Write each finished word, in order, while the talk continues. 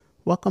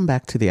Welcome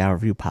back to the Our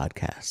View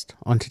podcast.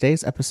 On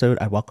today's episode,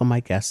 I welcome my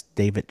guest,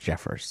 David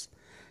Jeffers.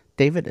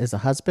 David is a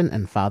husband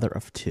and father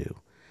of two.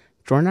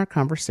 Join our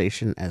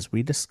conversation as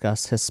we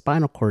discuss his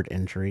spinal cord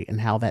injury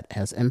and how that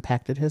has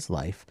impacted his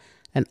life,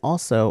 and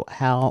also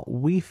how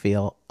we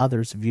feel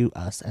others view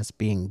us as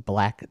being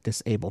Black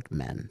disabled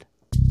men.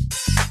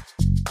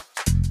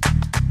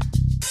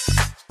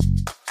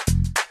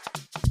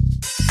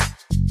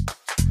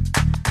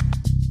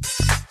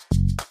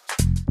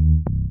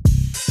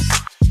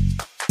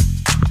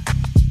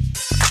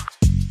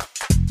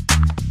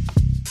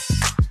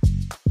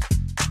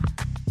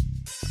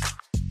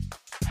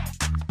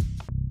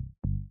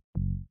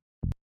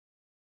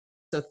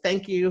 So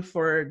thank you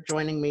for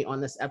joining me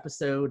on this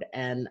episode.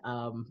 And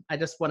I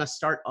just want to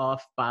start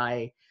off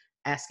by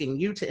asking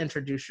you to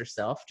introduce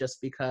yourself,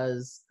 just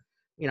because,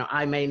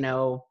 I may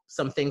know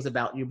some things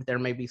about you, but there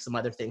may be some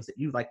other things that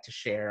you'd like to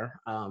share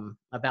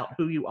about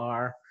who you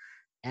are.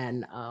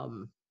 And, I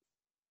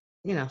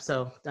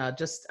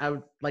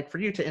would like for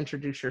you to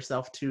introduce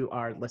yourself to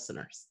our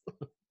listeners.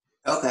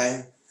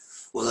 Okay.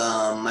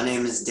 Well, my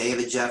name is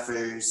David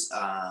Jeffers.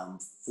 I'm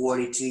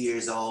 42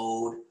 years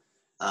old.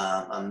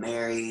 I'm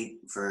married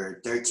for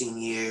 13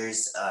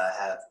 years. I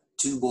have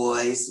two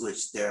boys,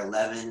 which they're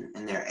 11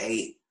 and they're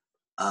 8.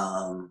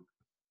 And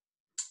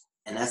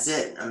that's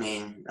it. I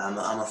mean, I'm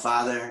a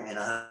father and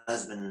a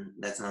husband.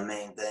 That's my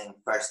main thing,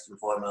 first and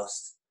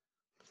foremost.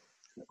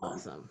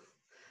 Awesome.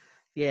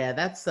 Yeah,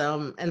 that's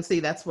and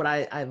see, that's what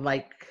I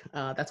like.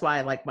 That's why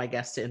I like my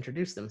guests to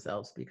introduce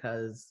themselves,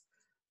 because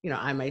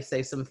I may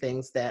say some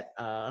things that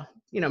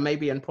may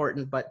be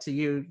important, but to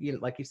you,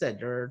 like you said,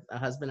 you're a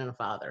husband and a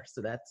father,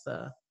 so that's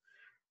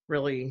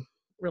really,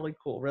 really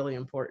cool, really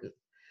important.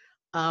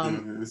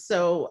 Mm-hmm.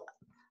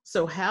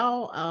 So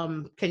how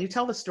can you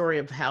tell the story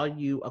of how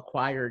you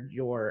acquired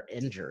your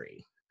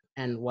injury,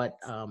 and what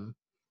and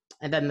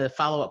then the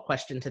follow-up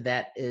question to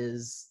that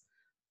is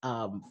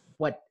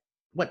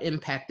what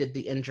impact did the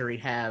injury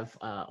have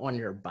on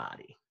your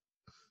body?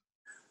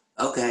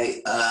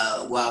 Okay.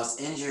 Well, I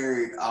was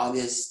injured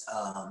August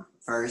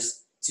 1st,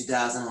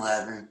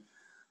 2011.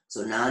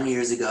 So 9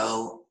 years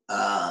ago,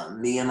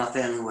 me and my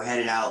family were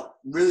headed out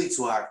really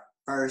to our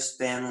first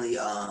family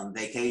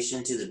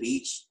vacation to the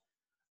beach.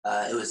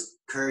 It was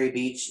Curry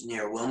Beach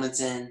near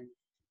Wilmington.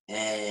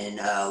 And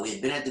we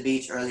had been at the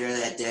beach earlier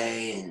that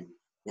day and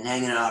been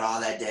hanging out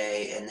all that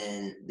day. And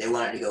then they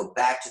wanted to go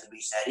back to the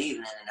beach that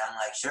evening. And I'm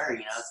like, sure,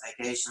 it's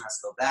vacation, let's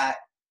go back.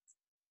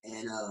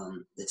 And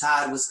the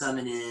tide was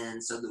coming in.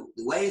 So the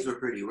waves were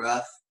pretty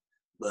rough.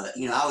 But,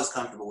 I was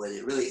comfortable with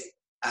it. Really,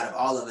 out of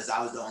all of us,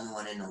 I was the only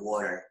one in the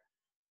water.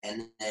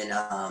 And then,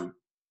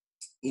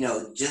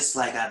 just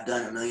like I've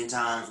done a million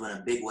times when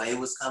a big wave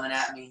was coming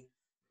at me,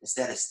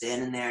 instead of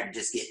standing there and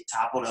just getting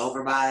toppled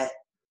over by it,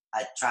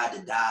 I tried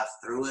to dive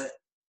through it.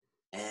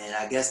 And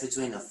I guess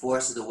between the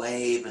force of the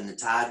wave and the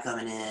tide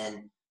coming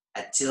in,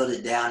 I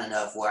tilted down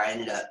enough where I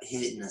ended up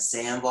hitting a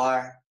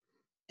sandbar.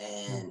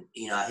 And,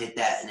 I hit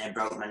that and it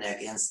broke my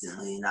neck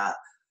instantly. And I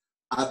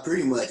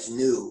pretty much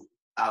knew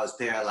I was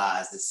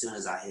paralyzed as soon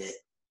as I hit,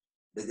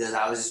 because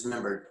I was just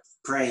remember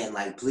praying,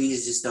 like,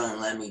 please just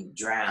don't let me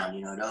drown,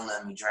 don't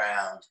let me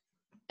drown.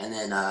 And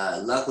then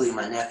luckily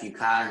my nephew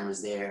Kyron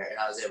was there and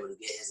I was able to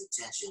get his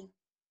attention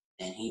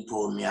and he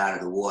pulled me out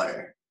of the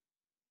water.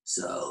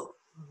 So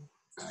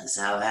that's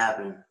how it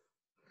happened.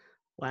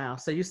 Wow.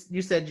 So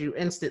you said you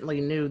instantly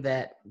knew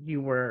that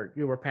you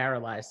were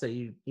paralyzed. So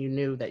you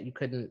knew that you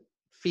couldn't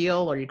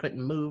feel or you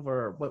couldn't move,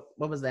 or what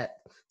was that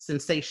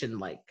sensation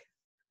like?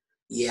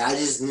 Yeah, I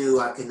just knew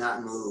I could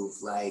not move.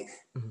 Like,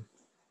 Mm-hmm.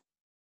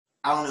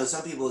 I don't know,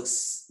 some people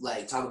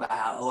like talk about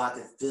how, I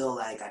could feel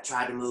like I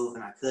tried to move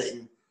and I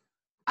couldn't.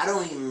 I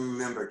don't even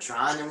remember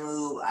trying to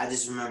move. I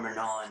just remember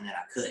knowing that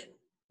I couldn't,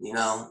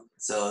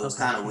 so it was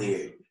kind of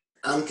weird.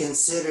 I'm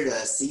considered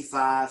a C5,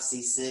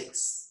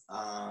 C6,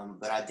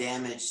 but I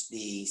damaged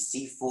the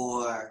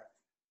C4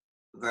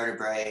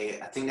 vertebrae.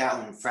 I think that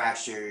one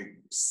fractured.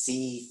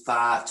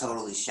 C5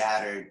 totally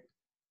shattered.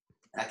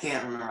 I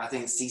can't remember. I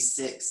think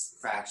C6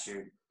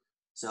 fractured.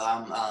 So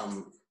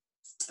I'm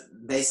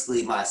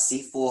basically my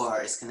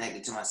C4 is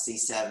connected to my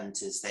C7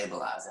 to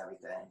stabilize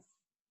everything.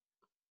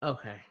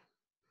 Okay.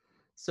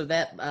 So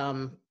that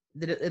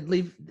did it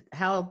leave?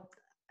 How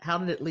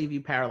did it leave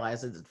you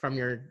paralyzed? Is it from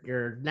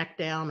your neck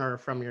down, or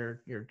from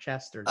your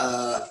chest, or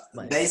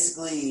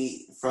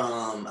basically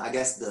from, I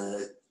guess,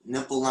 the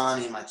nipple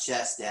line in my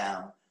chest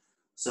down.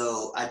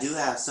 So I do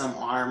have some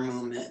arm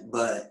movement,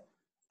 but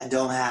I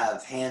don't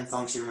have hand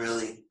function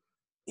really.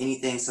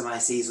 Anything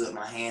somebody sees with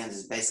my hands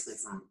is basically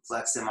from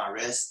flexing my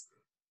wrist,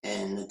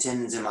 and the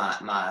tendons in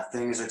my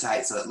fingers are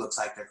tight, so it looks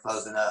like they're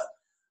closing up.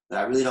 But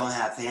I really don't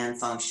have hand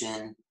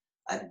function.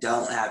 I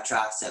don't have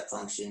tricep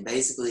function.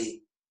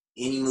 Basically,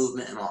 any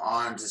movement in my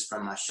arms is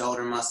from my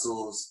shoulder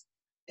muscles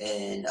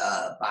and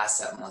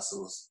bicep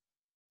muscles.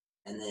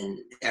 And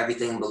then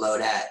everything below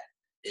that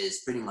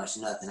is pretty much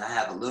nothing. I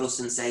have a little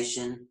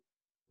sensation,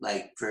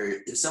 like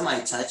if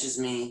somebody touches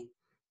me,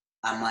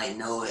 I might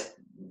know it,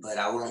 but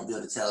I won't be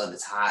able to tell if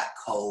it's hot,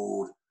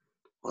 cold,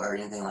 or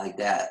anything like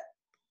that.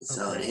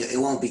 So it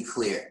won't be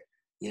clear.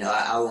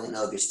 I won't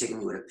know if you're sticking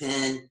me with a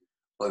pin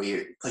or if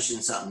you're pushing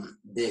something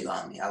big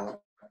on me. I won't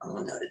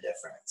know the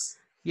difference.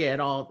 Yeah, it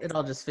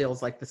all just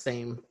feels like the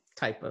same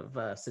type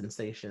of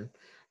sensation.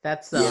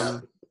 That's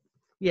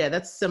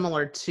that's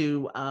similar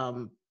to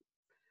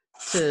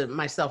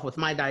myself with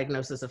my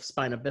diagnosis of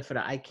spina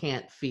bifida. I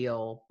can't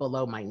feel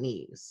below my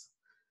knees,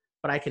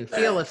 but I can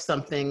feel if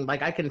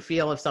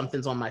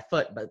something's on my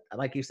foot. But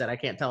like you said, I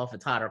can't tell if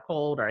it's hot or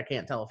cold, or I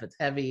can't tell if it's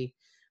heavy,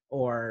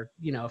 or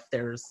if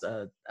there's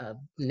a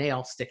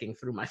nail sticking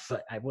through my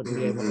foot. I wouldn't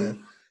be able to.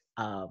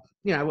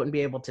 I wouldn't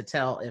be able to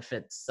tell if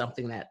it's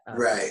something that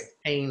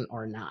pain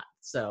or not.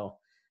 So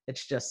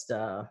it's just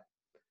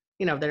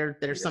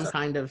there's some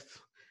kind of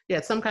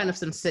some kind of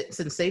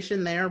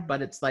sensation there,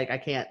 but it's like I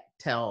can't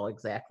tell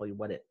exactly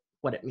what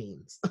it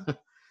means.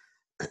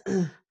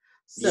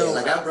 So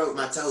I broke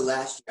my toe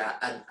last year.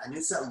 I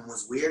knew something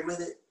was weird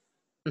with it,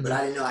 but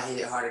I didn't know I hit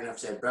it hard enough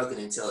to have broken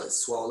it until it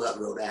swelled up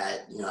real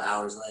bad,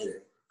 hours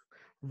later.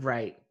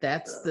 Right.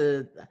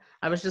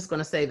 I was just going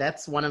to say,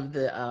 that's one of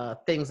the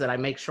things that I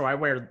make sure I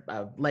wear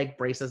leg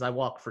braces. I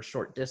walk for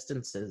short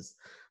distances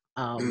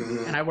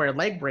and I wear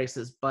leg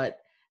braces, but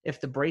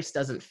if the brace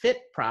doesn't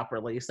fit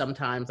properly,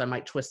 sometimes I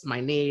might twist my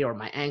knee or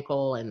my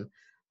ankle. And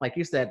like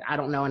you said, I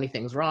don't know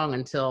anything's wrong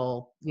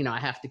until, I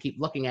have to keep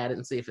looking at it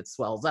and see if it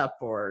swells up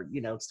or,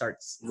 it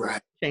starts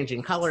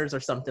changing colors or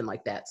something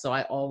like that. So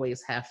I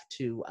always have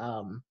to,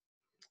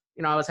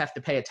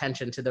 pay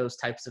attention to those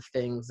types of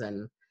things.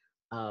 And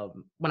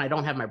when I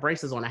don't have my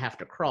braces on, I have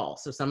to crawl.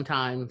 So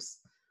sometimes,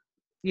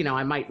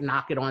 I might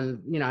knock it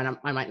on,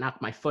 I might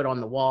knock my foot on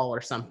the wall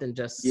or something,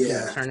 just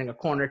turning a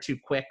corner too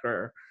quick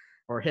or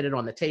hit it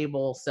on the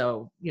table.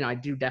 So, I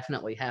do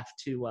definitely have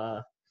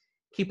to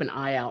keep an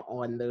eye out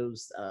on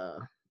those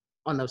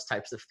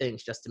types of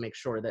things, just to make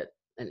sure that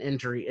an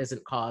injury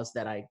isn't caused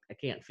that I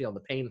can't feel the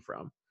pain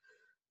from.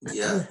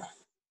 Yeah.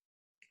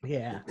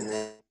 Yeah. And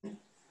then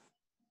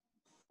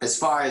as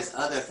far as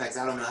other effects,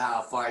 I don't know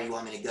how far you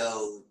want me to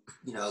go.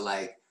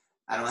 Like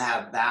I don't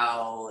have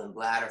bowel and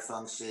bladder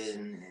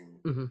function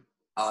and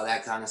all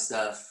that kind of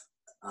stuff.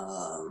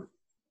 I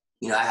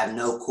have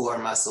no core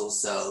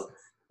muscles, so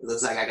it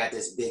looks like I got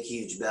this big,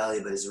 huge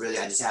belly, but it's really,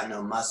 I just have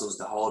no muscles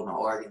to hold my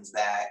organs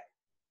back.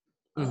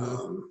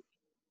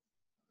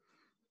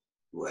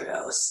 What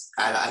else?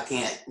 I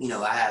can't,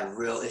 I have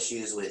real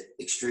issues with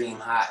extreme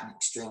hot and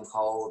extreme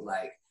cold.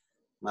 Like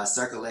my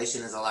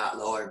circulation is a lot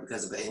lower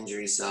because of an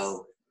injury.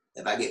 So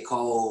if I get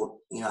cold,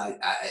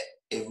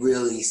 it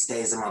really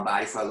stays in my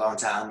body for a long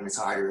time and it's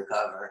hard to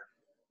recover.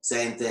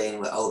 Same thing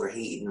with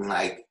overheating.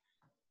 Like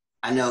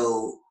I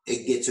know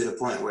it gets to the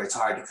point where it's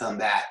hard to come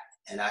back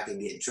and I could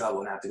get in trouble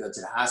and have to go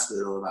to the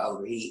hospital if I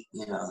overheat,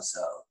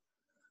 so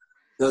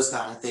those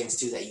kind of things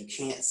too that you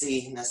can't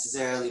see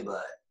necessarily,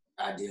 but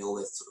I deal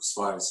with as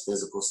far as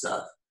physical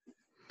stuff.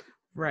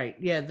 Right.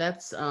 Yeah,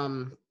 that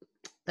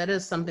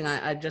is something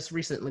I just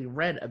recently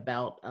read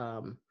about.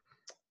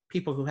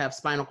 People who have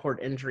spinal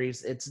cord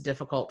injuries, it's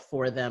difficult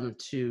for them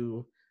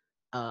to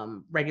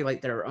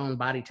regulate their own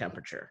body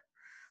temperature.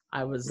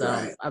 I was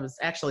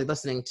actually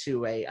listening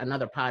to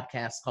another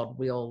podcast called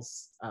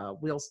Wheels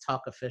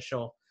Talk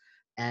Official,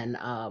 and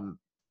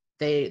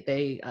they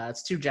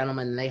it's two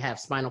gentlemen, and they have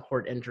spinal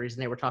cord injuries,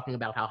 and they were talking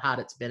about how hot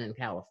it's been in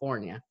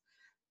California,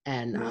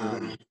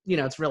 and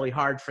it's really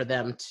hard for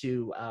them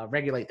to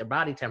regulate their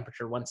body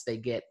temperature once they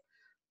get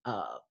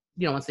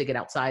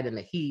outside in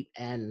the heat.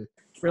 And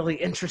really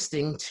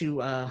interesting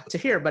to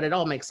hear, but it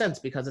all makes sense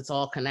because it's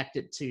all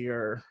connected to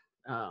your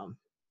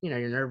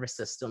your nervous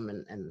system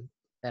and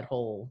that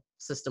whole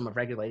system of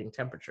regulating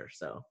temperature.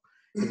 So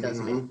it does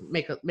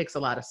makes a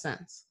lot of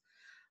sense.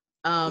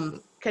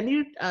 Can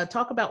you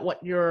talk about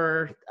what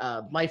your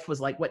life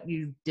was like, what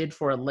you did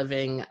for a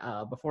living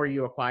before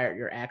you acquired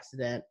your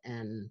accident,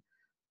 and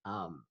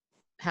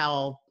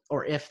how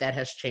or if that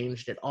has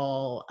changed at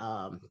all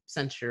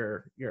since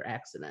your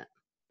accident?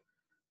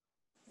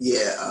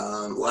 Yeah,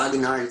 well, I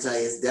can already tell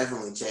you it's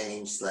definitely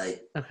changed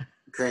like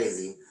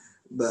crazy.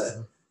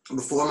 But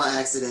before my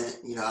accident,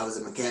 I was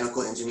a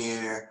mechanical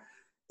engineer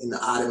in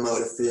the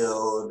automotive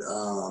field.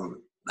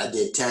 I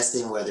did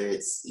testing, whether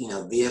it's,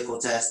 vehicle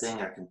testing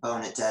or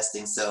component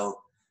testing. So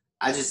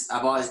I've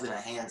always been a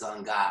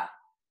hands-on guy.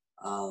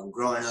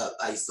 Growing up,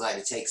 I used to like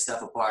to take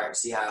stuff apart,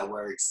 see how it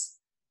works.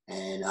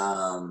 And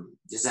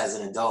just as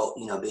an adult,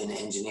 being an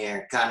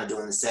engineer, kind of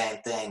doing the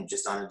same thing,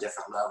 just on a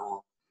different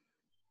level.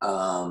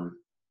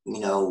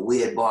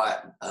 We had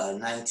bought a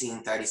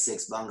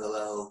 1936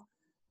 bungalow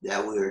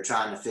that we were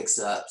trying to fix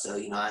up. So,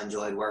 I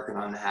enjoyed working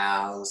on the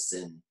house.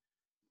 And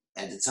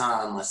at the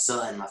time, my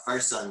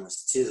first son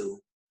was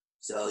 2.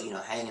 So,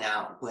 hanging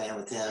out and playing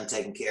with him,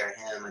 taking care of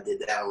him, I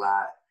did that a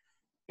lot.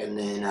 And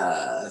then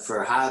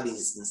for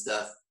hobbies and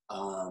stuff,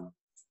 I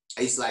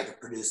used to like to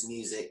produce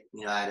music.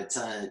 I had a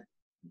ton of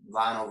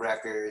vinyl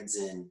records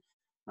and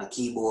my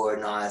keyboard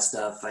and all that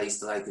stuff. I used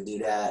to like to do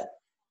that.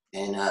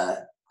 And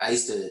I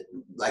used to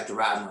like to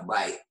ride my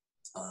bike.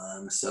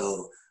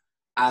 So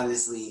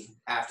obviously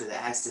after the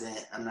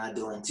accident, I'm not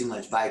doing too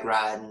much bike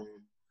riding.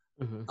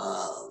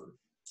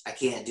 I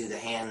can't do the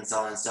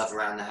hands-on stuff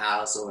around the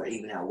house or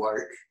even at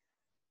work.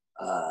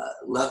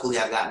 Luckily,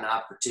 I got an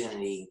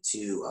opportunity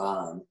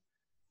to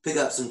pick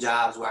up some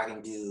jobs where I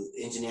can do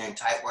engineering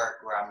type work,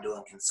 where I'm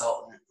doing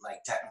consultant,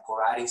 like technical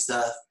writing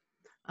stuff.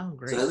 Oh, So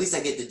great. at least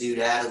I get to do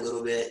that a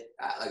little bit.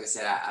 Like I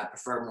said, I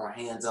prefer more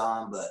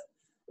hands-on, but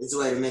it's a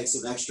way to make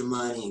some extra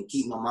money and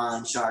keep my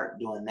mind sharp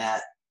doing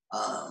that.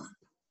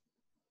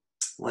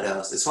 What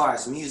else? As far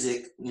as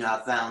music,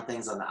 I found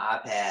things on the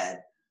iPad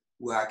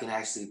where I can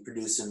actually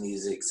produce some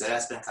music. So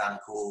that's been kind of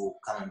cool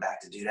coming back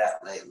to do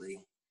that lately.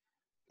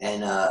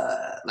 And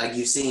like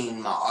you've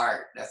seen my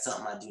art, that's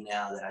something I do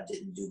now that I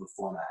didn't do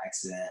before my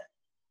accident.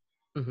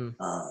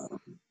 Mm-hmm.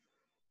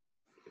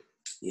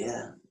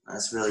 Yeah,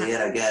 that's really it,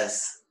 I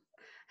guess.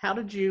 How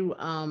did you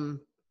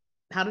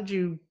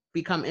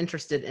become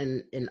interested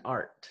in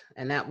art?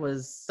 And that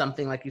was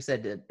something, like you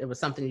said, it was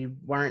something you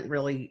weren't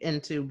really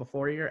into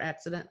before your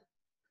accident?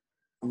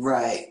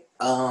 Right.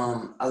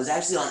 I was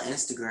actually on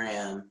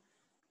Instagram,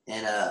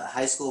 and a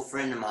high school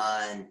friend of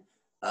mine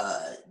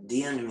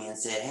DM'd me and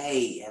said,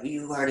 "Hey, have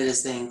you heard of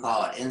this thing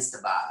called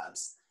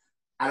Instabobs?"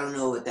 I don't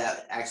know what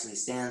that actually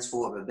stands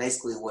for, but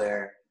basically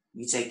where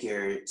you take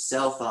your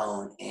cell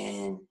phone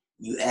and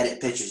you edit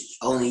pictures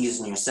only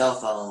using your cell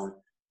phone,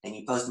 and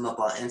you post them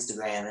up on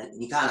Instagram,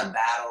 and you kind of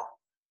battle,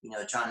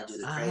 trying to do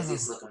the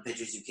craziest Oh, looking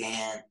pictures you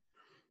can.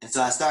 And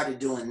so I started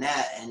doing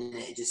that, and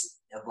it just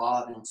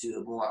evolved into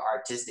a more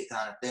artistic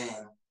kind of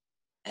thing.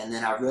 And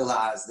then I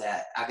realized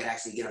that I could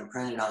actually get them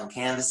printed on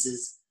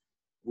canvases,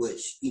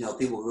 which,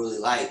 people really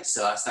like.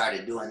 So I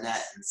started doing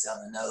that and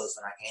selling those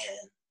when I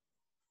can.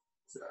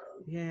 So,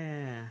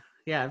 yeah.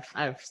 Yeah,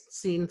 I've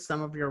seen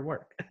some of your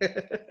work.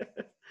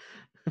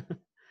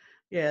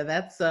 Yeah,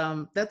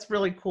 that's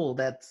really cool.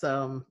 That's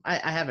I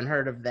haven't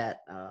heard of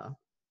that. I'll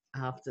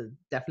have to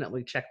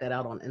definitely check that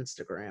out on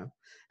Instagram.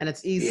 And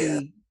it's yeah,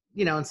 easy,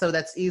 and so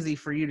that's easy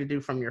for you to do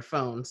from your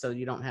phone, so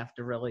you don't have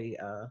to really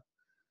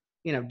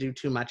do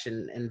too much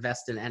and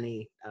invest in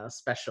any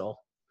special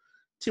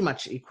too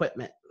much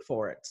equipment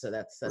for it. So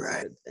that's a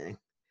right. good thing.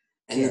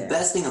 And the Yeah.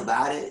 best thing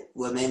about it,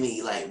 what made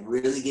me like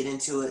really get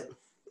into it,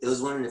 it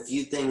was one of the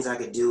few things I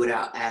could do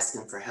without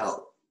asking for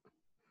help.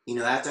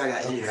 After I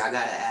got injured, Okay. I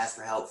got to ask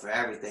for help for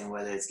everything,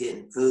 whether it's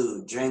getting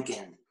food,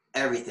 drinking,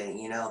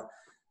 everything.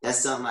 That's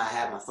something I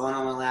had my phone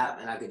on my lap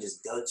and I could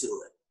just go to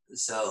it.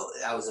 So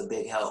that was a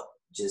big help.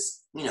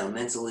 Just,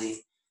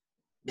 mentally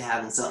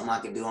having something I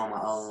could do on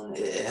my own,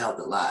 it helped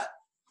a lot.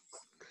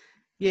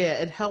 Yeah,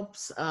 it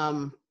helps.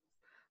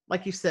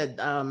 Like you said,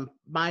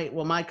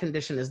 my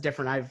condition is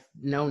different. I've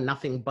known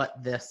nothing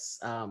but this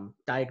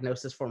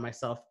diagnosis for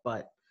myself.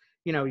 But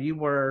you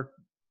were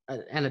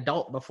an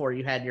adult before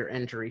you had your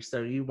injury,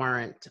 so you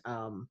weren't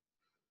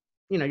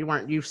you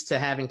weren't used to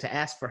having to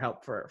ask for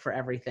help for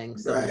everything.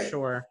 Right.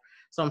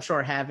 So I'm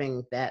sure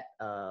having that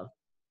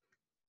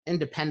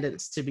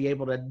independence to be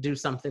able to do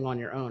something on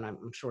your own,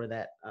 I'm sure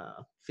that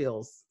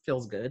feels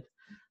good.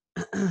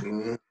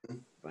 Mm-hmm.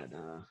 But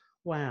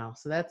wow,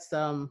 so that's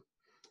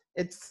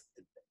it's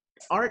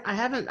art.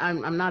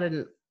 I'm not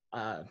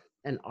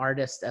an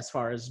artist as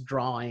far as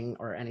drawing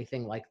or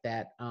anything like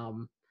that.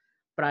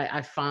 But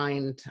I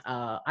find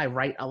I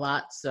write a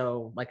lot,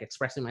 so like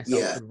expressing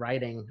myself Yeah. through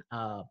writing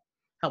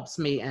helps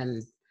me.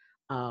 And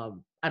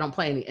I don't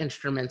play any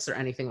instruments or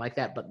anything like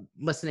that, but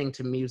listening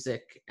to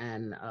music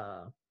and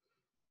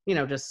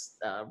just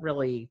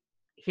really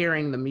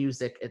hearing the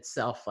music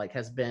itself like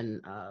has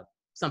been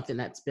something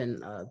that's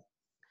been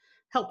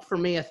help for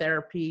me, a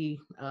therapy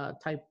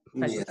type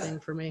of Yeah. thing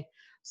for me.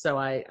 So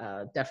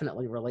I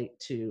definitely relate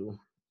to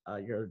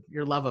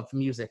your love of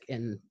music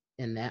in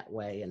that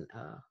way. And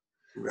I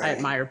Right.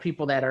 admire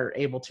people that are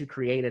able to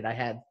create it. I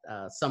had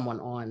someone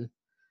on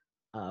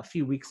a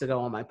few weeks ago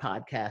on my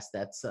podcast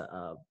that's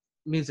a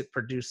music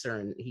producer,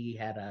 and he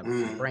had a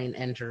Mm. brain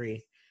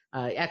injury.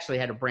 He actually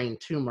had a brain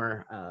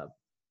tumor,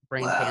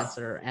 brain Wow.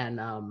 cancer,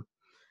 and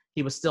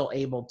he was still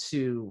able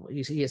to.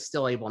 He is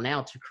still able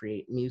now to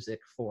create music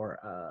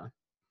for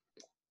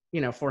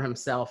for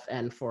himself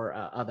and for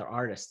other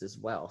artists as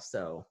well.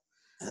 So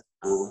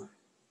Cool.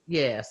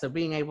 yeah, so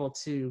being able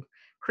to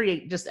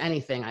create just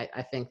anything,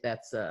 I think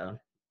that's a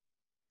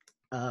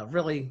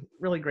really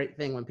really great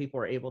thing when people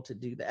are able to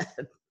do that.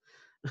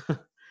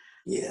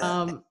 Yeah.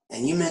 um,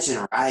 And you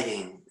mentioned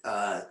writing.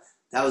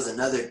 That was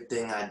another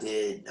thing I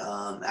did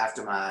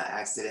after my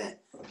accident.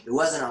 It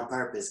wasn't on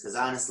purpose because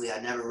honestly, I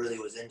never really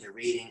was into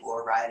reading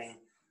or writing.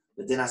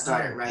 But then I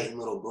started oh, okay. writing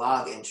little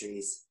blog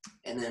entries,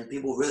 and then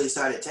people really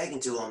started taking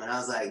to them. And I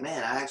was like,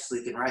 man, I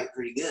actually can write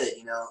pretty good.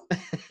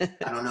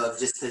 I don't know if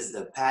just because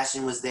the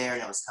passion was there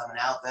and it was coming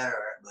out better,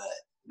 but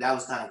that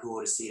was kind of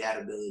cool to see that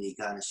ability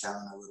kind of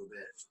shine a little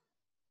bit.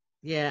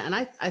 Yeah, and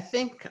I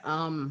think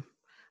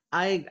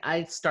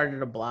I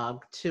started a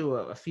blog too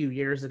a few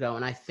years ago,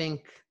 and I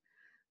think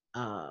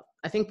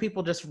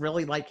people just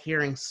really like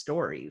hearing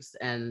stories,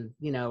 and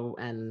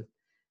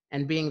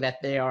and being that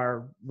they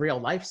are real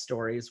life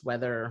stories,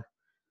 whether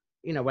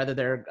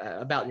they're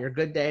about your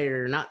good day or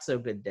your not so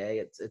good day.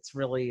 It's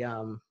really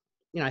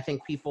I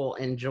think people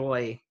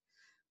enjoy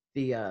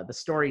the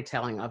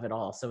storytelling of it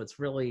all. So it's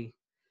really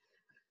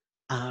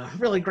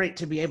really great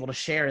to be able to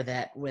share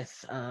that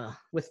with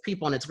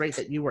people, and it's great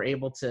that you were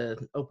able to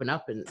open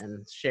up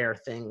and share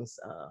things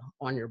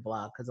on your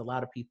blog, because a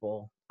lot of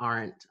people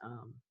aren't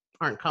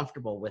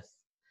comfortable with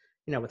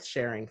with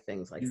sharing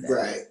things like that.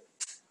 Right.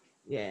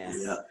 Yeah.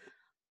 Yeah.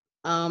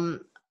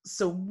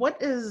 So what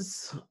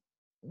is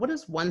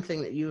one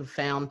thing that you've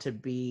found to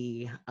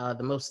be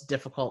the most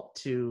difficult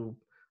to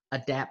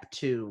adapt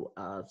to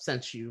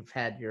since you've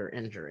had your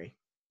injury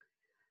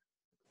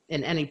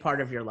in any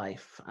part of your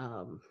life?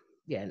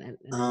 Yeah.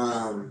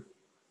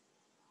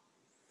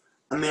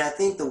 I mean, I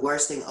think the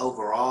worst thing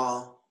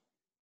overall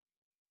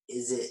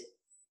is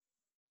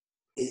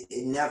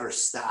it never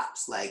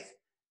stops. Like,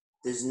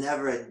 there's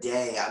never a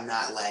day I'm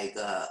not like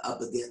up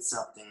against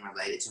something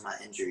related to my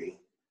injury.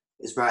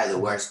 It's probably the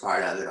worst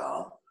part of it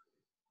all.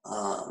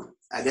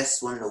 I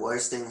guess one of the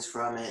worst things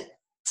from it,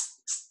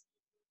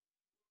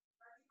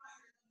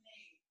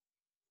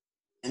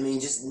 I mean,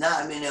 just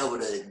not being able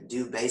to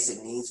do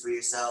basic needs for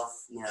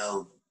yourself,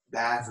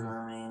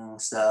 bathrooming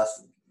stuff,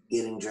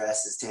 getting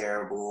dressed is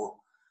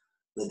terrible.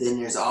 But then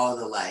there's all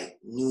the like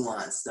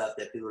nuanced stuff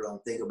that people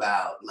don't think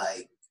about.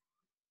 Like,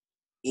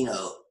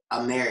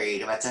 I'm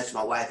married. If I touch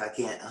my wife, I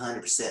can't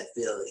 100%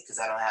 feel it because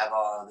I don't have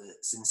all the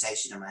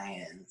sensation in my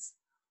hands.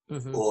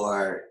 Mm-hmm.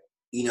 Or,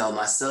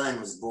 my son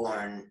was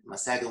born, my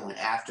second one,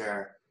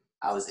 after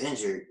I was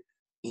injured.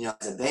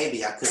 As a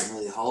baby, I couldn't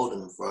really hold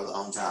him for a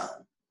long time.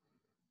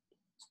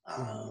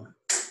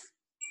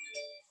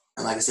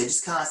 And like I said,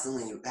 just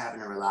constantly having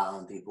to rely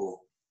on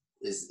people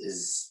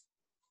is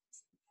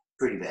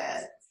pretty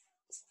bad.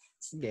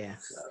 Yeah.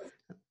 So.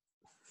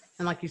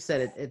 And like you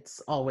said, it's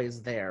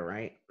always there,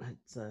 right?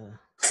 It's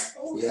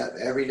yeah,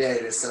 every day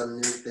there's some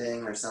new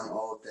thing or some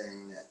old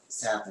thing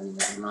that's happening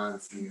that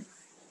reminds me.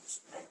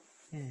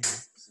 Yeah.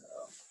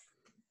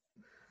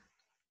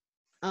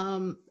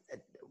 So.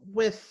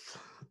 With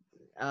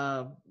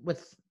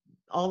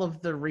all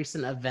of the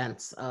recent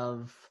events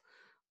of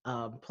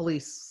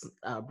police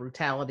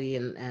brutality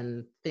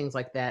and things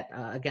like that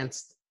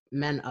against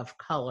men of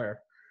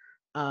color,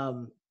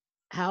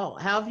 how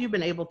have you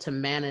been able to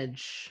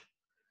manage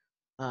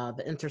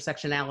the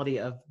intersectionality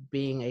of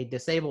being a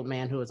disabled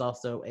man who is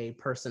also a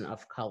person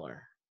of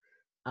color,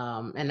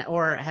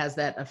 or has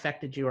that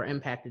affected you or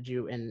impacted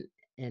you in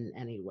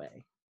any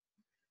way?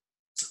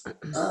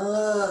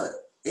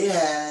 It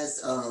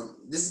has.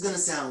 This is gonna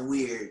sound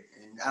weird,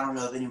 and I don't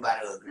know if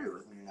anybody will agree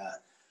with me or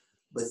not.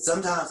 But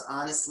sometimes,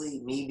 honestly,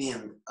 me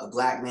being a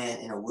black man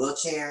in a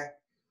wheelchair,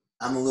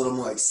 I'm a little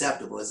more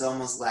acceptable. It's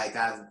almost like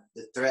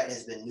the threat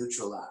has been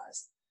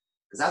neutralized.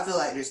 Because I feel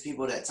like there's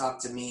people that talk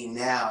to me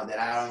now that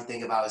I don't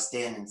think if I was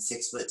standing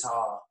 6 foot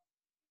tall,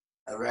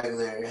 a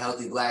regular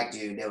healthy black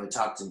dude, that would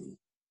talk to me.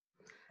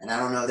 And I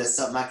don't know if that's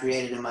something I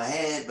created in my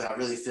head, but I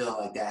really feel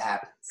like that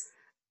happens.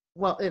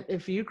 Well,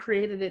 if you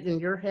created it in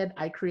your head,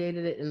 I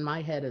created it in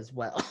my head as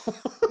well.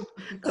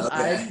 Because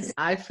Okay.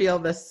 I feel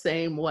the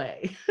same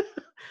way.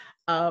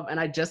 And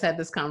I just had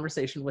this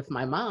conversation with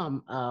my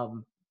mom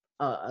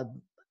a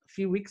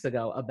few weeks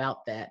ago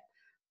about that.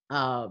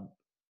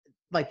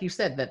 Like you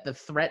said, that the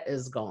threat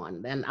is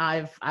gone, and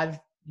I've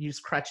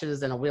used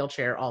crutches and a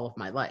wheelchair all of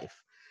my life.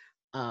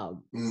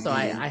 So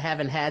I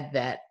haven't had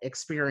that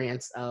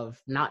experience of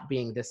not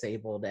being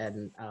disabled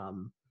and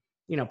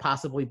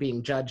possibly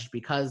being judged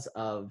because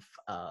of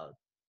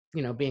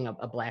being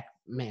a black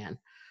man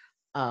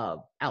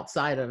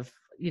outside of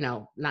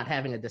not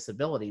having a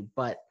disability.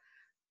 But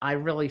I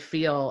really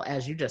feel,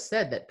 as you just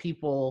said, that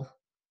people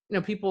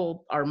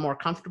are more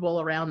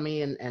comfortable around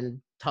me and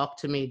talk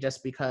to me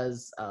just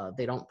because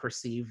they don't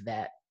perceive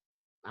that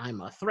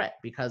I'm a threat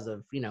because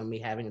of me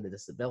having the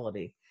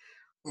disability.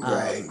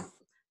 Right.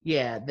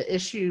 Yeah, the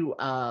issue,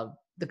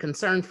 the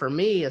concern for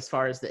me as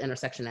far as the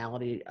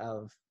intersectionality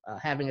of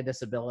having a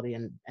disability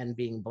and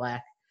being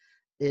black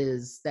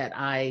is that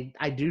I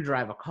do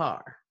drive a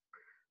car.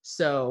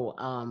 So,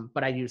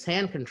 but I use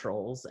hand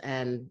controls,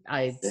 and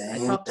I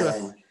talk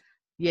to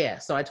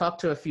so I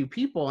talked to a few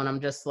people, and I'm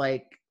just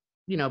like,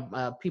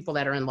 people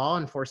that are in law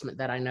enforcement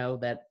that I know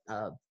that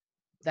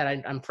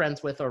I'm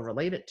friends with or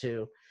related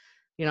to,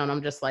 and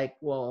I'm just like,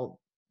 well,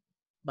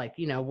 like,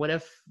 what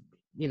if,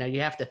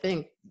 you have to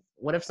think,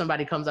 what if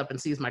somebody comes up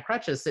and sees my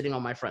crutches sitting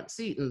on my front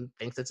seat and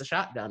thinks it's a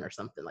shotgun or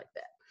something like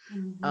that?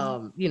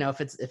 Mm-hmm.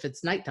 If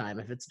it's nighttime,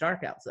 if it's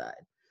dark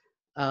outside,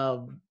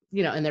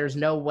 and there's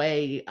no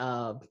way,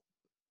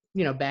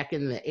 back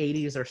in the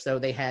 80s or so,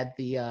 they had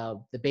the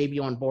baby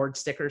on board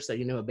sticker, so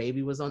a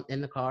baby was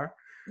in the car.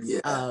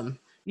 Yeah.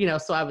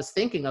 So I was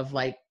thinking of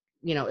like,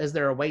 is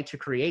there a way to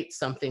create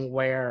something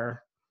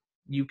where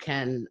you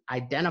can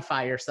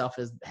identify yourself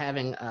as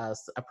having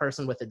a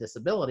person with a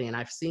disability? And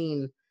I've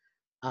seen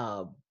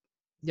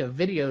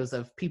videos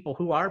of people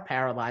who are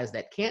paralyzed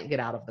that can't get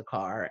out of the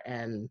car,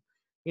 and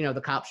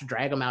the cops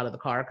drag them out of the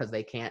car because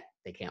they can't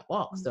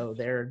walk, so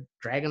they're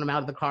dragging them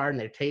out of the car and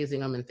they're tasing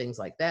them and things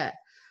like that.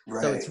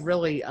 Right. So it's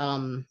really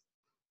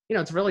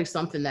it's really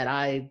something that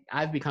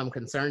I've become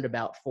concerned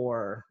about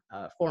for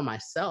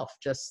myself,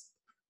 just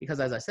because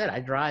as I said, I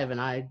drive,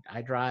 and I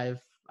drive.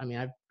 I mean,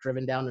 I've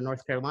driven down to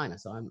North Carolina,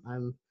 so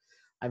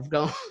I've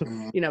gone,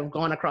 Mhm.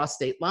 gone across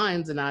state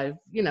lines, and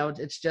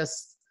it's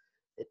just,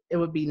 it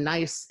would be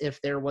nice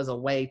if there was a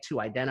way to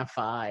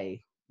identify,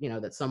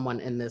 that someone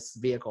in this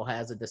vehicle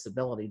has a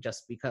disability,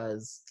 just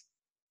because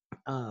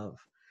of,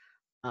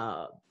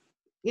 uh,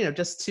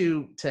 just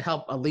to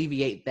help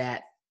alleviate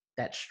that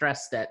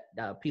stress that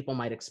people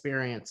might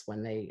experience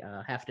when they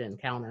have to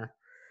encounter,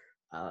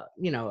 a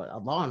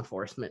law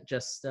enforcement,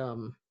 just,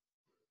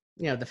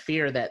 the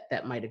fear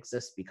that might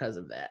exist because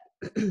of that.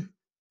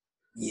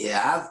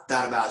 Yeah, I've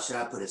thought about should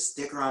I put a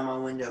sticker on my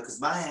window because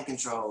my hand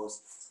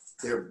controls,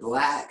 they're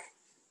black,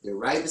 they're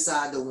right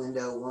beside the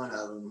window, one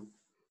of them,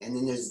 and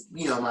then there's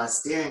my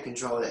steering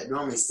control that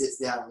normally sits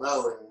down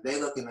low, and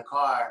they look in the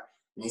car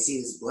and they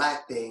see this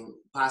black thing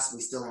possibly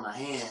still in my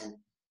hand,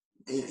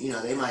 and,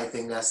 they might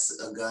think that's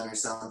a gun or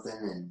something,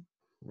 and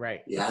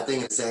Right. yeah, I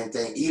think it's the same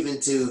thing. Even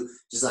to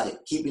just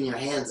like keeping your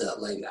hands up,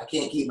 like I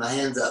can't keep my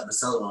hands up for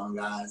so long,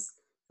 guys,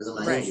 because of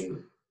my Right.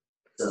 injury.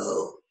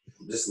 So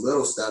just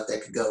little stuff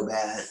that could go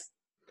bad.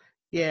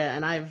 Yeah,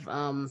 and I've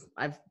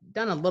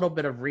done a little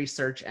bit of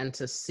research, and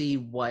to see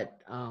what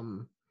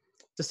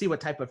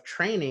type of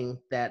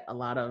training that a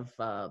lot of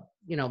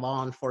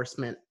law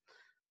enforcement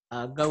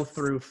go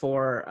through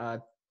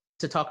for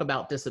to talk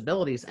about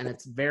disabilities, and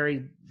it's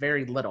very,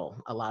 very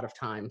little. A lot of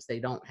times they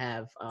don't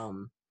have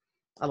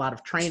a lot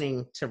of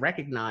training to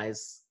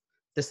recognize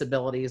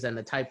disabilities and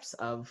the types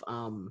of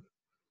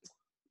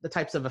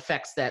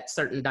effects that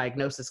certain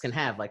diagnosis can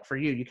have. Like for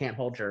you can't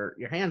hold your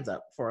hands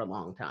up for a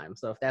long time.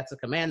 So if that's a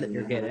command that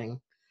you're Mhm.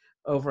 getting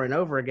over and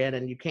over again,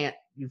 and you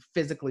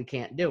physically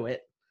can't do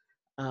it,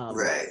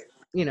 Right.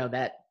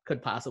 that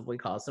could possibly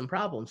cause some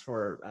problems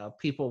for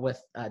people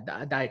with a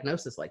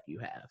diagnosis like you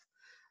have.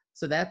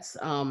 So that's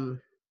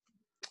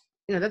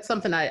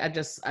something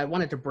I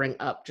wanted to bring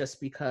up, just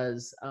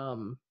because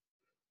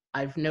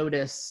I've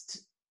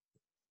noticed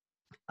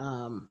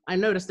I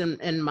noticed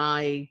in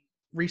my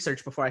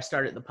research before I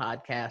started the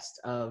podcast,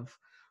 of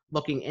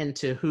looking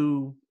into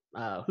who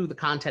the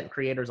content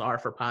creators are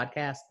for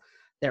podcasts.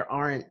 There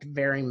aren't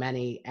very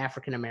many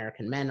African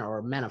American men,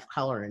 or men of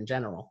color in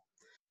general.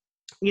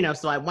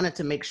 So I wanted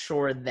to make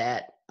sure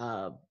that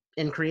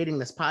in creating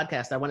this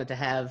podcast, I wanted to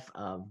have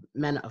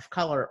men of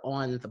color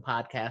on the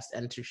podcast,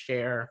 and to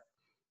share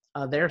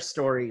their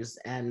stories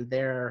and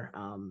their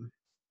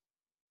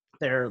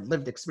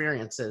lived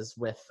experiences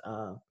with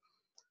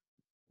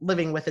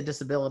living with a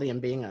disability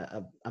and being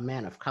a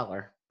man of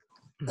color.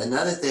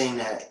 Another thing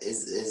that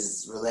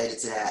is related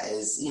to that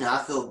is,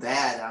 I feel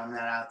bad that I'm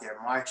not out there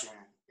marching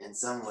in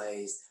some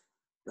ways,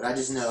 but I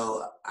just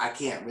know I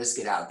can't risk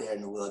it out there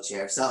in the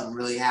wheelchair. If something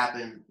really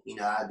happened,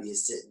 I'd be a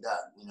sitting duck.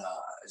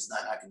 There's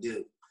nothing I could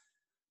do.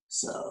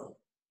 So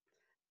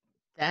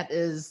That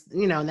is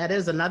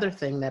another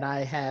thing that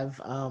I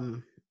have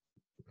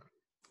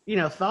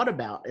thought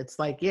about. It's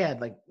like, yeah,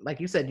 like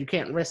you said, you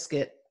can't risk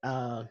it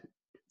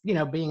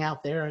being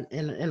out there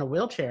in a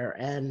wheelchair.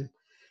 And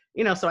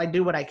so I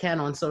do what I can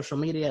on social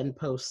media and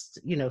post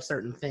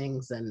certain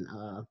things,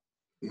 and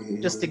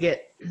just to mhm.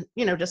 get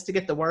just to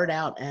get the word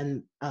out.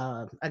 And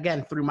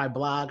again, through my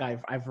blog,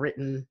 I've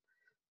written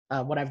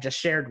what I've just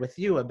shared with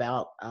you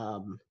about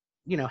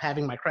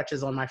having my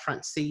crutches on my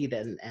front seat,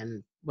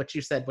 and what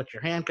you said with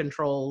your hand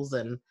controls,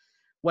 and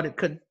what it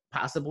could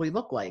possibly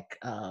look like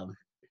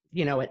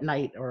at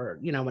night, or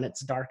when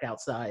it's dark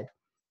outside.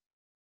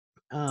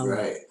 um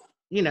Right.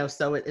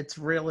 so it's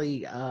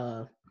really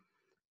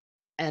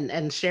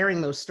and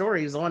sharing those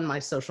stories on my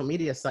social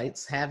media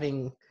sites,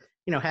 having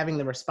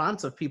the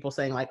response of people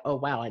saying like, oh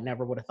wow, I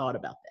never would have thought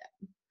about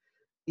that.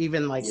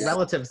 Even like Yeah.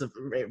 relatives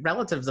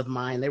of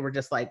mine, they were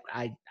just like,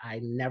 I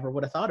never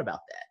would have thought about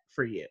that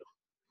for you.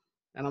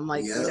 And I'm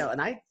like, Yep.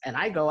 and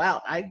I go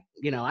out, I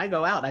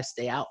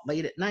stay out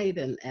late at night,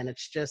 and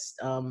it's just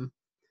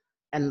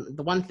and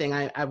the one thing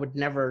I would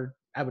never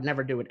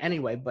do it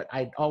anyway, but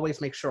I'd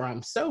always make sure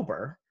I'm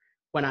sober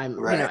when I'm,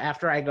 Right.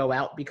 after I go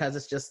out, because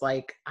it's just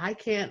like, I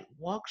can't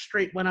walk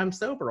straight when I'm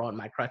sober on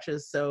my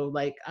crutches. So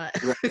like,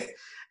 Right.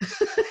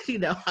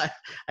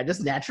 I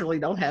just naturally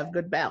don't have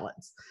good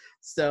balance.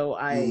 So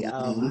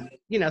Mhm.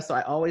 so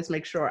I always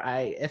make sure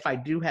if I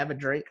do have a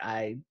drink,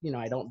 I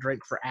don't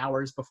drink for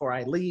hours before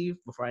I leave,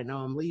 before I know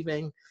I'm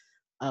leaving,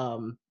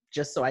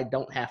 just so I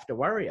don't have to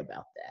worry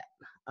about that.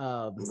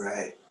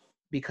 Right.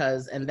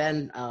 Because and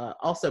then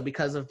also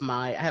because of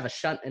I have a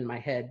shunt in my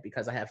head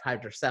because I have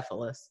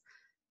hydrocephalus,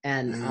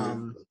 and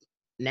Mhm.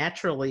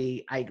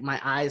 naturally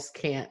my eyes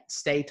can't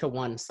stay to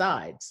one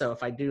side. So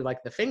if I do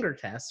like the finger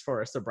test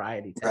for a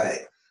sobriety test,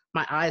 Right.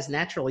 my eyes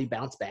naturally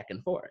bounce back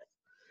and forth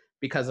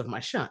because of my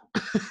shunt.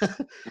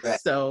 Right.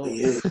 So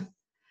You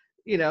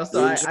so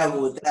you're in I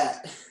trouble with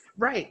that.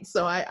 right,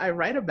 so I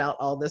write about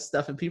all this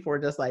stuff, and people are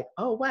just like,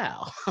 oh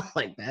wow.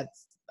 Like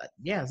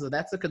yeah, so uh,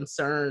 that's a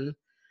Mhm.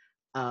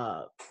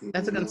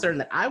 concern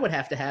that I would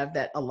have to have,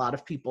 that a lot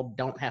of people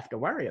don't have to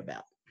worry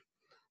about.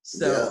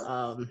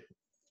 So,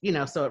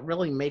 Yeah. so it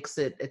really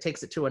it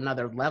takes it to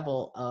another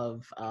level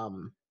of,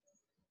 of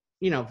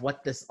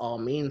what this all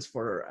means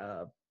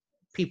for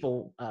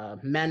people,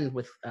 men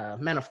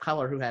of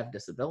color who have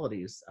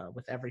disabilities,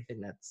 with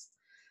everything that's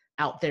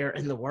out there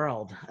in the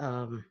world.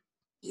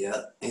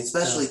 Yeah, and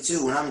especially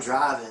too when I'm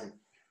driving,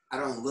 I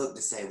don't look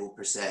disabled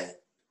per se.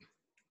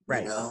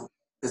 Right. You know,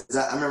 because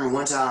I remember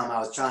one time I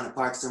was trying to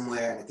park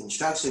somewhere, and a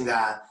construction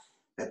guy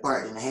had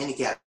parked in a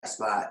handicap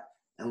spot,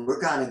 and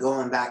we're kind of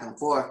going back and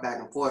forth,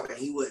 and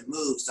he wouldn't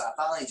move. So I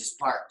finally just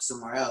parked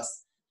somewhere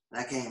else, and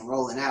I came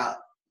rolling out.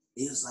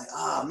 He was like,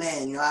 "Oh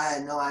man, I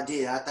had no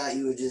idea. I thought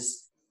you were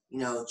just,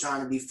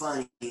 trying to be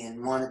funny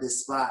and wanted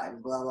this spot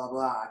and blah blah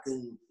blah. I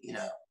couldn't.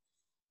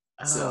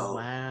 Oh, So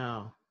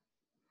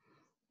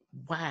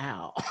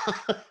wow.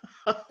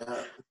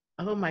 uh,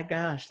 Oh my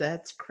gosh,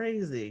 that's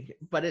crazy.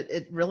 But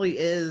it really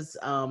is,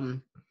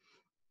 that's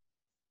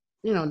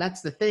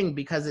the thing,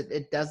 because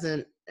it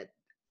doesn't,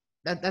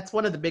 that's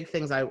one of the big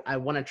things I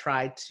want to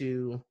try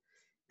to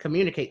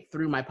communicate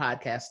through my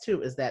podcast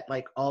too, is that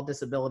like all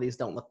disabilities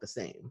don't look the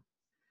same.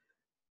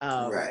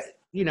 right.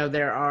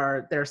 There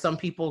are some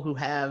people who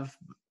have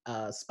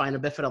spina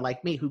bifida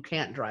like me who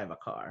can't drive a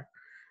car.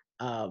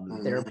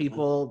 There are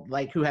people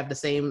like who have the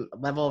same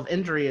level of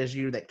injury as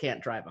you that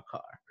can't drive a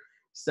car.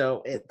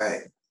 So it's,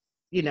 right.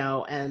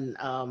 And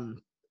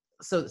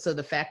so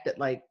the fact that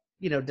like,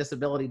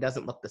 disability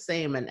doesn't look the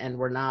same, and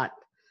we're not,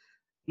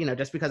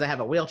 just because I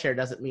have a wheelchair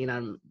doesn't mean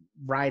I'm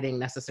riding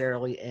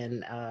necessarily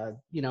in, a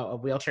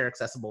wheelchair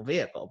accessible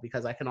vehicle,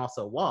 because I can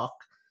also walk.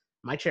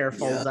 My chair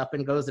folds up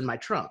and goes in my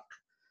trunk.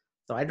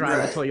 So I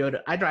drive a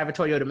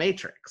Toyota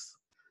Matrix.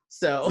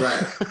 So,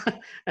 right.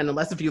 And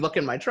unless if you look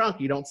in my trunk,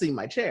 you don't see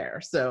my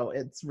chair. So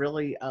it's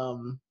really,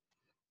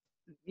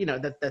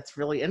 that's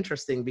really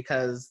interesting,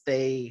 because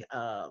they,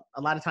 a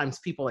lot of times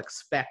people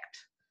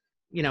expect,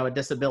 a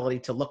disability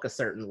to look a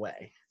certain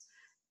way.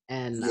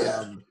 And,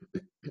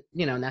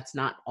 and that's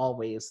not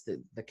always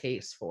the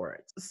case for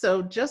it.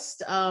 So just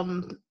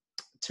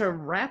to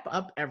wrap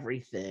up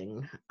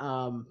everything,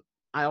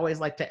 I always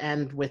like to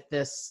end with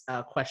this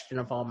question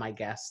of all my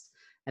guests,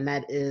 and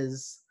that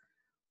is,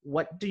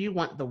 what do you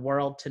want the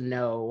world to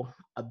know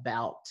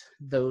about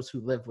those who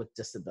live with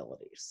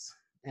disabilities?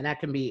 And that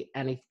can be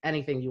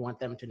anything you want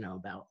them to know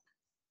about.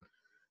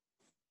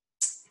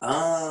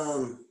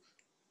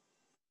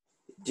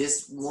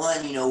 Just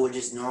one, we're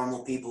just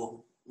normal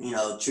people,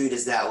 treat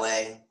us that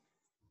way.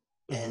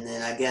 Mm-hmm. And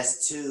then I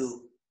guess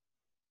two,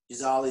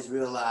 just always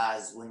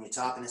realize when you're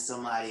talking to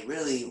somebody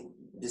really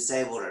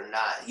disabled or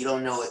not, you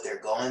don't know what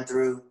they're going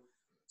through.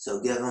 So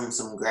give them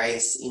some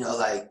grace,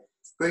 like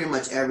pretty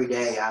much every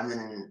day I'm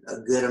in a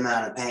good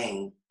amount of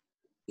pain,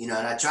 and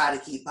I try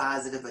to keep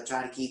positive, I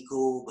try to keep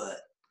cool,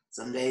 but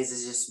some days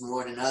it's just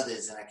more than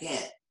others and I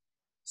can't.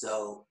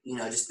 So,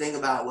 just think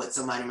about what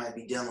somebody might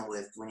be dealing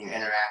with when you're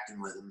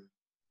interacting with them.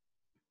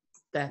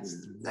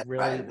 That's really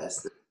probably the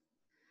best thing.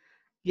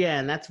 Yeah,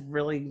 and that's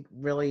really,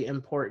 really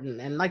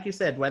important. And like you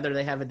said, whether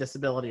they have a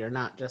disability or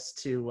not,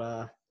 just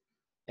to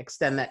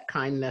extend that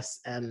kindness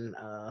and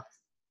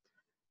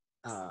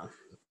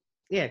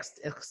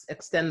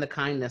extend the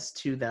kindness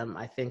to them,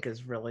 I think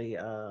is really,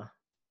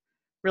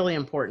 really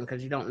important,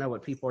 because you don't know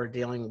what people are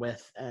dealing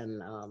with.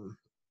 And,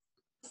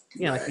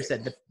 like you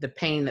said, the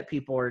pain that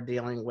people are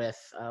dealing with,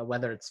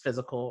 whether it's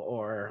physical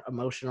or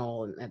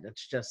emotional, and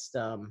it's just,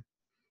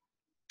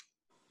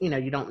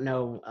 you don't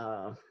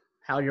know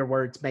how your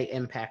words may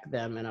impact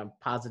them in a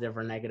positive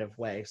or negative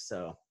way.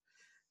 So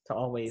to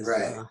always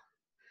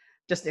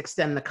just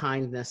extend the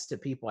kindness to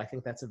people, I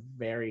think that's a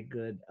very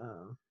good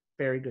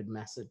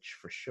message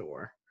for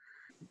sure.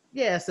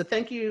 Yeah, so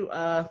thank you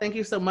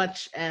so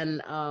much,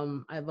 and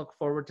I look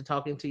forward to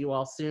talking to you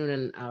all soon,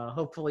 and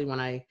hopefully when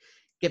I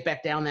get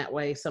back down that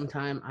way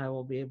sometime, I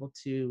will be able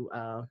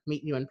to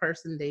meet you in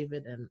person,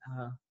 David, and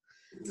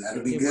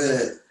that'll be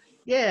good.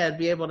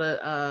 Be able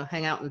to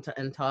hang out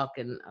and talk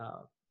and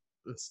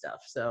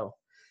stuff. So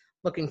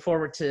looking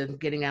forward to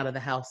getting out of the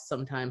house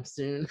sometime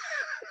soon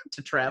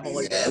to travel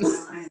again.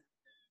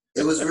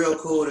 It was real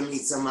cool to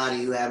meet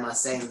somebody who had my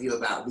same view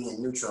about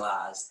being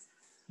neutralized.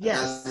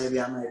 Yes.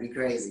 Maybe I might be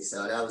crazy,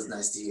 so that was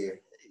nice to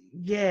hear.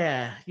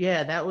 Yeah,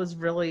 that was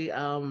really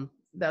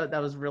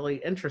that was really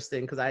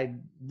interesting, because I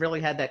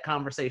really had that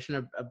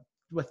conversation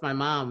with my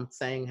mom,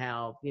 saying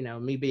how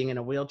me being in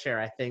a wheelchair,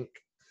 I think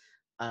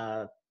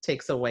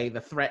takes away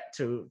the threat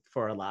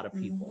for a lot of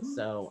people. Mm-hmm.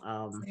 So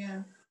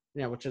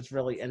which is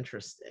really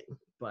interesting.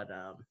 But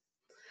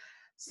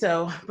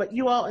but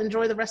you all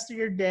enjoy the rest of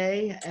your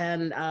day,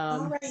 and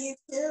all right, you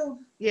too.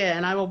 Yeah,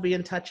 and I will be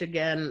in touch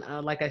again,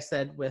 like I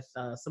said, with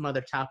some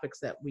other topics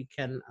that we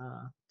can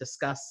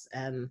discuss,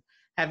 and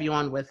have you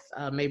on with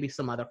maybe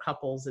some other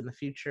couples in the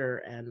future,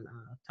 and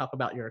talk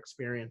about your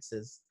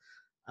experiences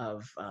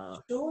of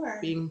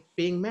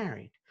being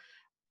married.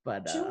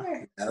 But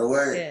sure, that'll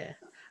work. Yeah.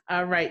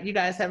 All right, you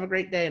guys have a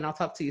great day, and I'll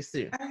talk to you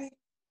soon. All right,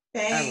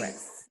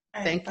 thanks.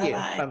 All right. Thank you.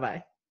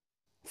 Bye-bye.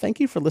 Thank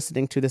you for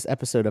listening to this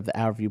episode of the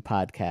Our View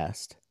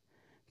Podcast.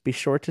 Be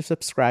sure to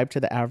subscribe to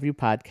the Our View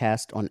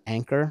Podcast on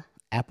Anchor,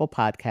 Apple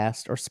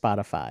Podcast, or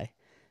Spotify.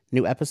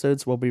 New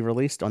episodes will be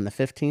released on the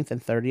 15th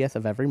and 30th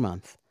of every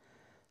month.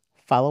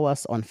 Follow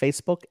us on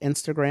Facebook,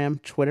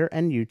 Instagram, Twitter,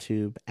 and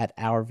YouTube at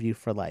Our View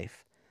for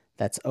Life.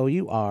 That's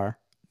OURVIEW,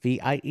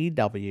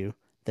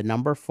 the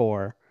number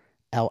 4,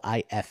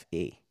 LIFE.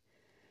 Do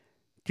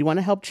you want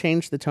to help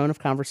change the tone of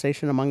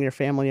conversation among your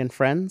family and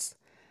friends?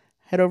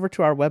 Head over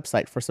to our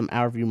website for some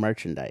Our View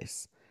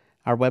merchandise.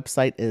 Our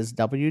website is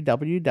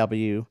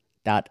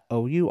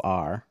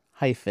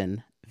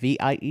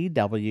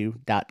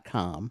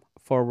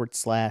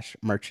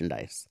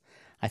www.our-view.com/merchandise.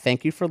 I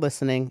thank you for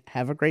listening.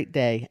 Have a great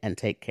day and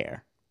take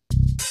care.